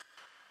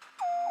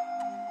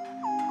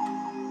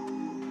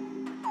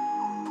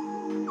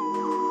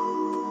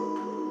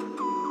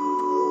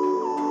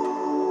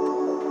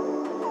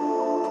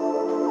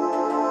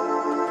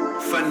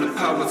Find the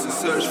power to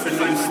search for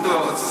new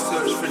starts,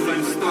 search for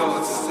new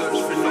starts,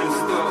 search for new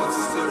starts,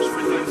 search for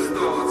new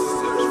starts,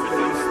 search for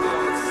new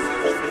starts,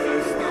 search for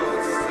new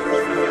starts, search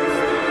for new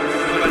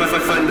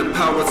starts. Find the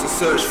power to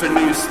search for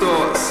new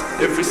starts.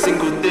 Every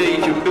single day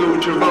you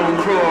build your own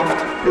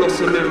craft.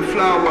 Blossom and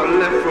flower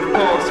left with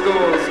past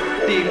scars.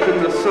 Deep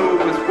in the soul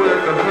is where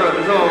the hurt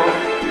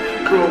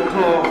laughed. Broke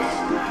hearts,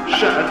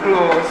 shattered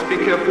glass. Be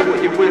careful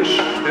what you wish,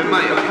 it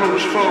might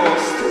approach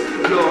fast.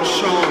 Last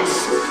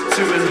chance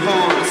to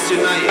enhance.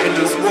 United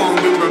as one,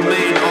 we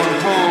remain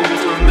unharmed.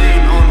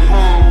 Remain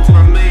unharmed,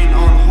 remain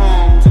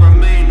unharmed,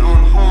 remain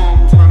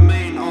unharmed,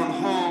 remain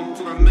unharmed,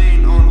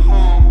 remain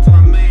unharmed,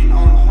 remain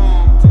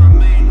unharmed,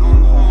 remain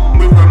unharmed.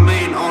 We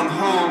remain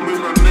unharmed, we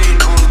remain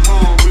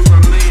unharmed, we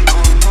remain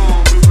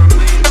unharmed, we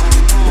remain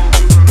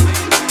unharmed, we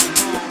remain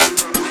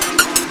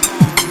unharmed.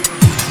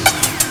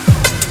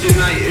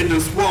 United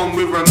as one,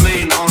 we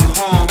remain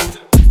unharmed.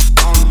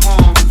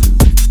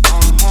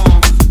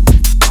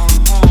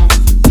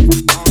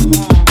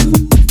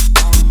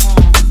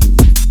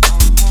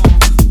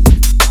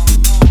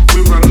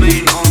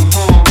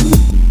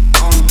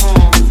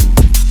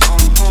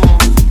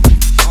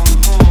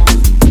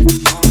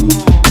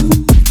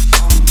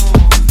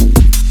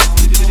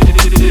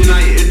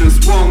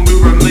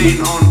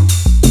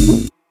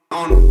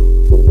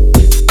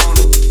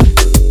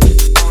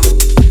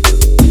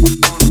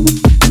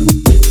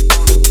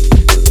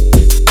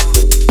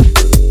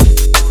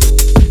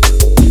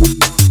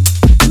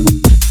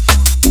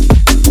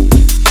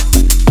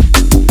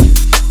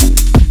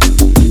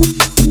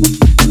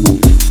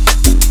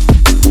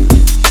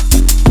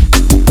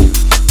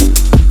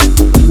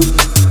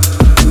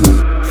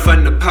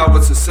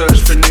 To search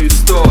for new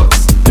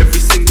starts. Every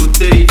single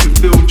day you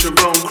build your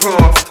own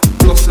craft.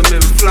 Blossom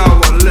in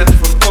flower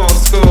left with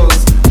past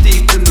scars.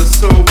 Deep in the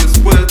soul is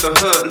where the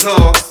hurt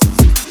lasts.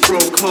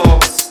 Broke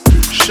hearts,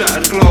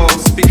 shattered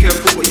glass. Be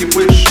careful what you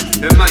wish,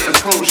 it might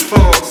approach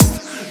fast.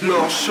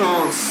 Last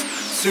chance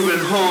to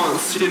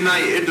enhance.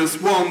 United as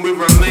one, we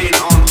remain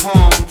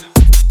unharmed.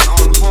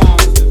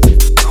 Unharmed,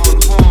 unharmed,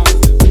 unharmed,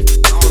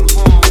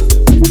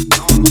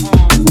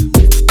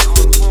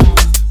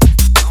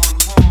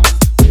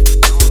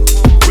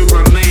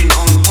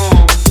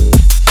 unharmed.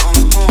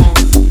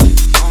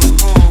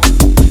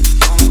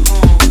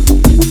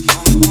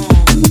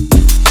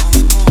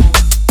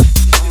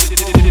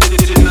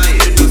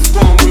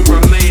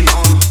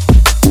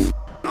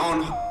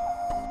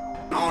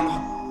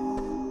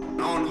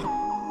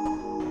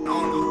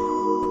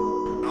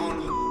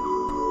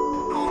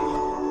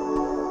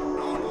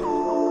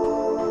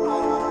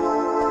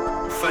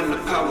 Find the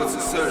power to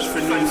search for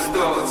new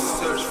starts,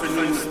 search for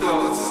new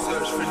starts,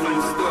 search for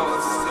new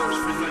starts, search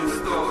for new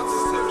starts,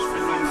 search for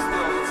new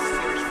starts,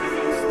 search for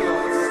new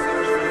starts, search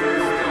for new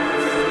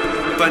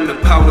starts. Find the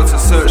power to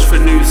search for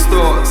new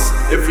starts.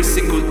 Every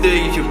single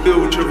day you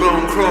build your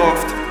own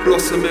craft.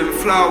 Blossom in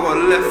flower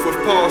left with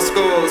past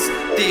scars.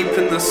 Deep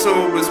in the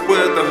soul is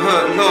where the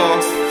hurt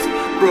lasts.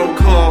 Broke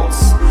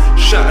hearts,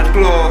 shattered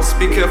glass.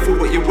 Be careful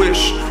what you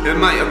wish, it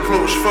might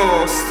approach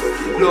fast.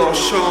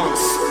 Last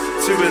chance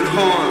to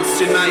enhance.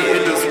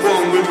 United as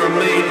one, we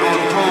remain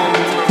unharmed.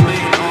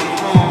 Remain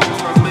unharmed,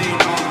 remain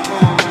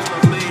unharmed,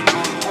 remain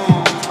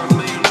unharmed,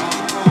 remain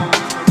unharmed,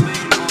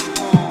 remain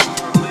unharmed,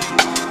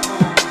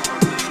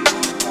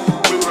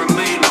 we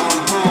remain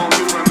unharmed,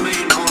 we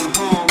remain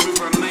unharmed, we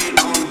remain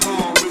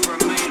unharmed, we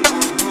remain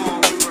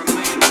unharmed, we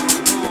remain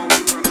unharmed.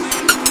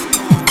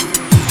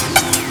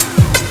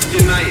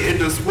 United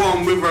as one,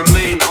 we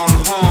remain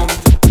unharmed.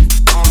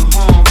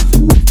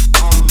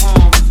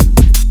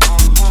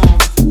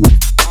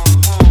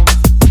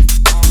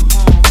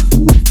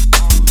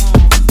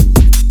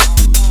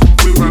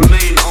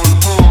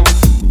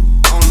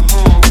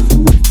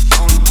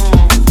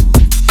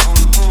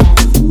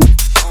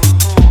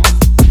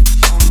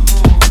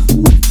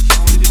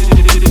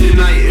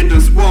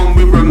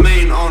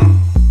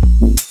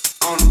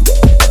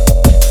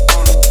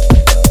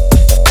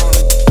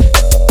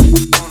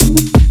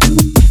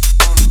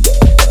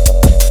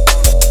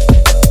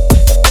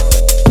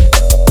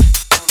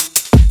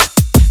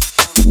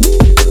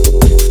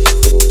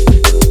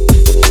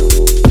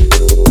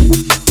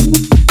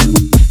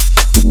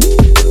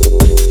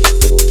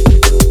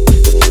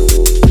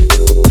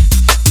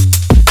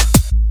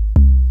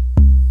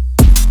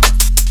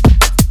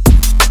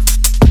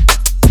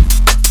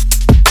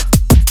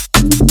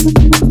 We'll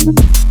be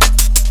right back.